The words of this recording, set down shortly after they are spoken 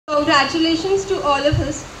Congratulations to all of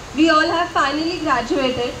us. We all have finally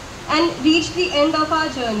graduated and reached the end of our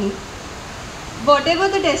journey. Whatever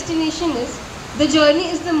the destination is, the journey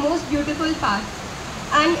is the most beautiful part.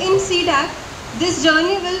 And in C-DAC, this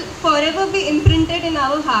journey will forever be imprinted in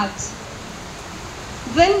our hearts.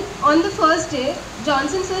 When on the first day,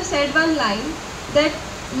 Johnson sir said one line that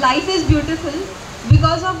life is beautiful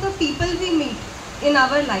because of the people we meet in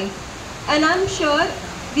our life. And I'm sure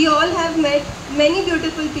we all have met many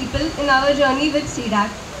beautiful people in our journey with C-DAC.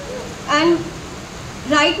 And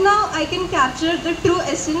right now I can capture the true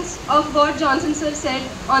essence of what Johnson sir said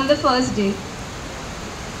on the first day.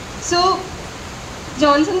 So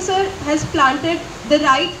Johnson sir has planted the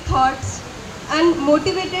right thoughts and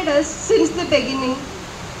motivated us since the beginning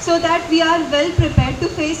so that we are well prepared to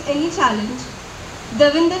face any challenge.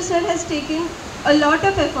 Davinder sir has taken a lot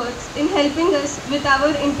of efforts in helping us with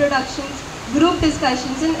our introductions, group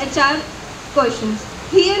discussions and HR questions.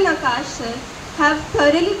 He and Akash sir have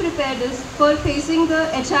thoroughly prepared us for facing the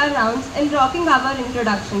HR rounds and rocking our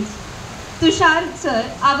introductions. Tushar sir,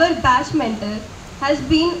 our batch mentor, has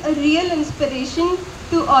been a real inspiration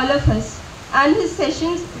to all of us, and his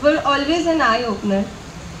sessions were always an eye-opener.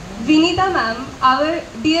 Vinita ma'am, our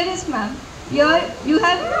dearest ma'am, you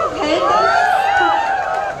have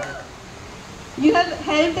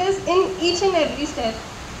helped us in each and every step.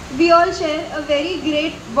 We all share a very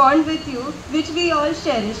great bond with you, which we all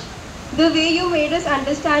cherish. The way you made us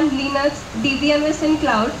understand Linux, DBMS and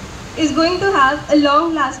cloud is going to have a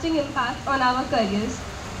long-lasting impact on our careers.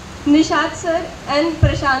 Nishat sir and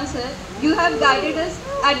Prashant sir, you have guided us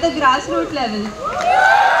at the grassroots level.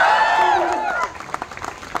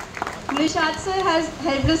 Nishat sir has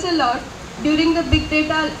helped us a lot during the big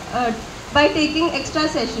data by taking extra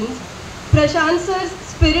sessions. Prashant sir's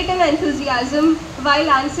spirit and enthusiasm while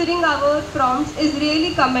answering our prompts is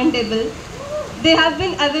really commendable. They have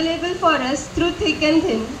been available for us through thick and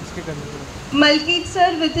thin. Malkeet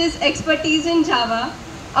sir with his expertise in Java,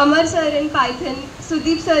 Amar sir in Python,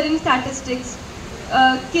 Sudeep sir in statistics,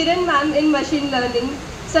 Kiran ma'am in machine learning,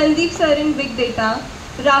 Sandeep sir in big data,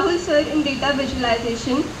 Rahul sir in data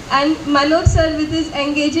visualization, and Manoj sir with his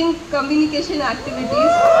engaging communication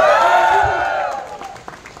activities,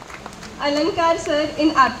 Alankar sir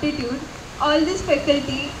in aptitude. All this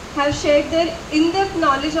faculty have shared their in-depth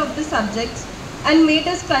knowledge of the subjects and made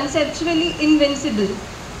us conceptually invincible.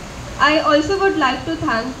 I also would like to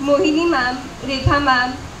thank Mohini ma'am, Rekha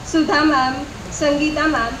ma'am, Sudha ma'am, Sangeeta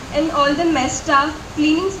ma'am and all the mess staff,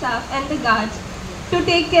 cleaning staff and the guards to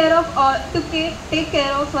take care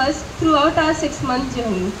of us throughout our 6-month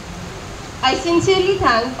journey. I sincerely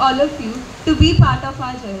thank all of you to be part of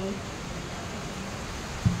our journey.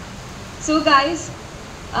 So guys,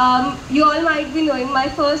 you all might be knowing my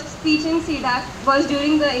first speech in C-DAC was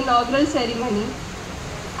during the inaugural ceremony,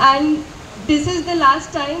 and this is the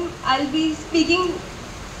last time I'll be speaking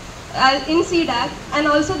in C-DAC, and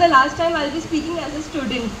also the last time I'll be speaking as a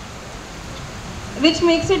student, which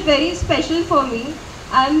makes it very special for me.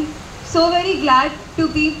 I'm so very glad to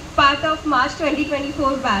be part of March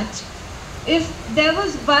 2024 batch. If there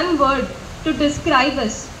was one word to describe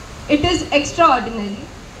us, it is extraordinary.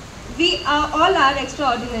 We all are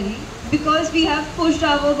extraordinary because we have pushed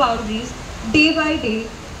our boundaries day by day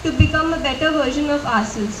to become a better version of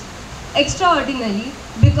ourselves. Extraordinary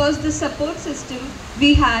because the support system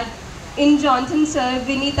we had in Johnson sir,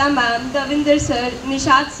 Vinita ma'am, Davinder sir,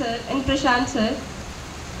 Nishat sir and Prashant sir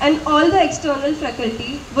and all the external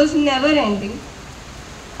faculty was never ending.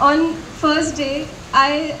 On first day,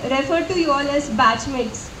 I referred to you all as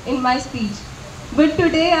batchmates in my speech. But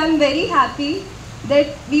today I am very happy that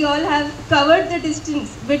we all have covered the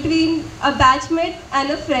distance between a batchmate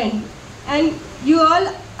and a friend. And you all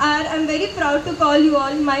are, I'm very proud to call you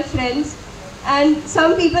all my friends. And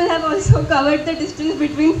some people have also covered the distance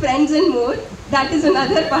between friends and more. That is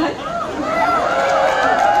another part.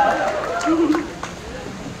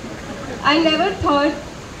 I never thought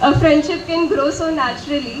a friendship can grow so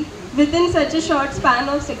naturally within such a short span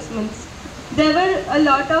of 6 months. There were a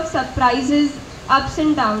lot of surprises, ups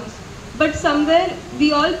and downs. But somewhere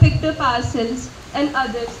we all picked up ourselves and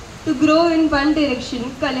others to grow in one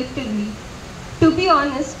direction collectively. To be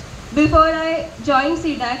honest, before I joined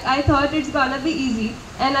C-DAC, I thought it's gonna be easy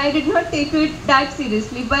and I did not take it that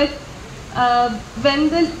seriously. But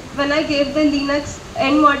when I gave the Linux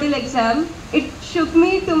end module exam, it shook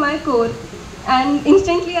me to my core and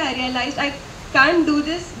instantly I realized I can't do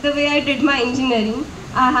this the way I did my engineering.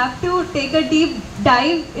 I have to take a deep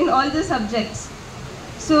dive in all the subjects.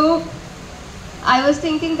 So I was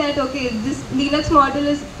thinking that, okay, this Linux module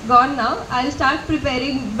is gone now, I'll start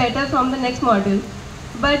preparing better from the next module.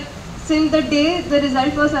 But since the day the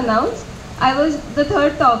result was announced, I was the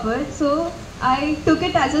third topper. So I took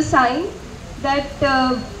it as a sign that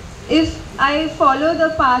if I follow the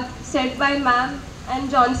path set by ma'am and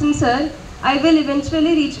Johnson sir, I will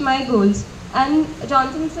eventually reach my goals. And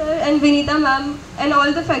Johnson sir and Vinita ma'am and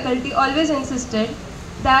all the faculty always insisted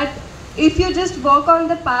that if you just walk on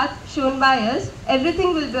the path shown by us,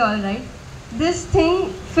 everything will be alright. This thing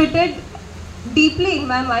fitted deeply in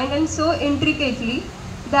my mind and so intricately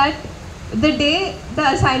that the day the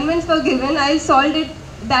assignments were given, I solved it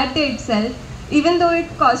that day itself, even though it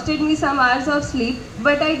costed me some hours of sleep,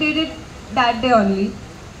 but I did it that day only.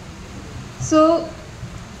 So,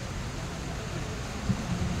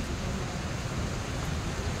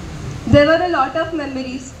 there were a lot of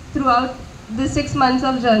memories throughout the 6 months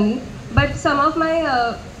of journey, but some of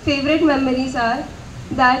my favorite memories are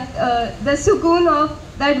that the sukoon of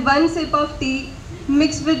that one sip of tea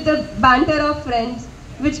mixed with the banter of friends,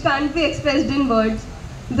 which can't be expressed in words.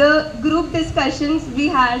 The group discussions we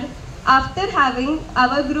had after having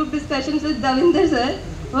our group discussions with Davinder sir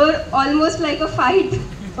were almost like a fight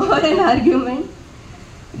or an argument.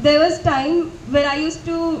 There was time where I used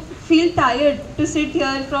to feel tired to sit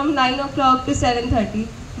here from 9 o'clock to 7:30.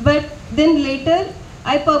 But then later,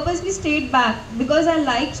 I purposely stayed back because I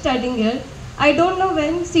liked studying here. I don't know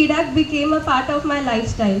when C-DAC became a part of my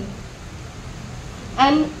lifestyle.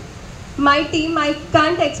 And my team, I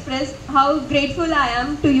can't express how grateful I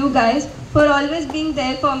am to you guys for always being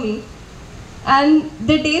there for me. And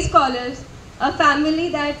the day scholars, a family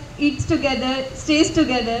that eats together, stays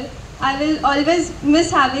together. I will always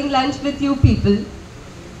miss having lunch with you people.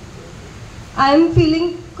 I am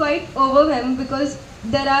feeling quite overwhelmed because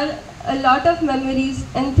there are a lot of memories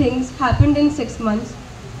and things happened in 6 months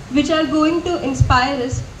which are going to inspire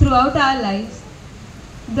us throughout our lives.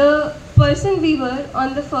 The person we were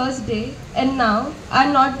on the first day and now are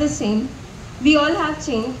not the same. We all have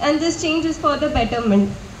changed and this change is for the betterment.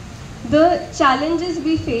 The challenges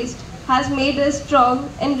we faced has made us strong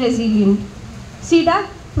and resilient. C-DAC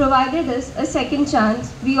provided us a second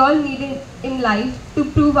chance we all needed in life to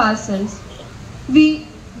prove ourselves.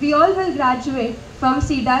 We all will graduate from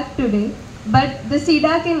C-DAC today, but the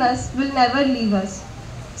C-DAC in us will never leave us.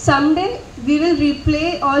 Someday, we will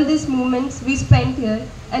replay all these moments we spent here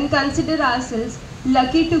and consider ourselves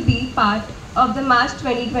lucky to be part of the March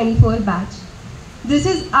 2024 batch. This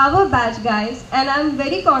is our batch, guys, and I'm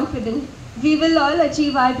very confident we will all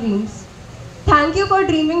achieve our dreams. Thank you for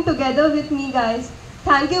dreaming together with me, guys.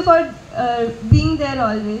 Thank you for being there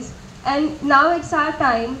always. And now it's our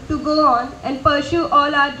time to go on and pursue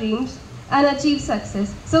all our dreams and achieve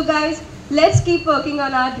success. So guys, let's keep working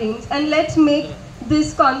on our dreams and let's make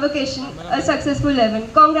this convocation a successful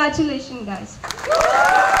event. Congratulations, guys.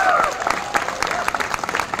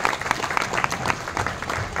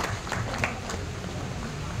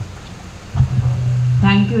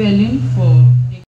 Thank you, Ellen, for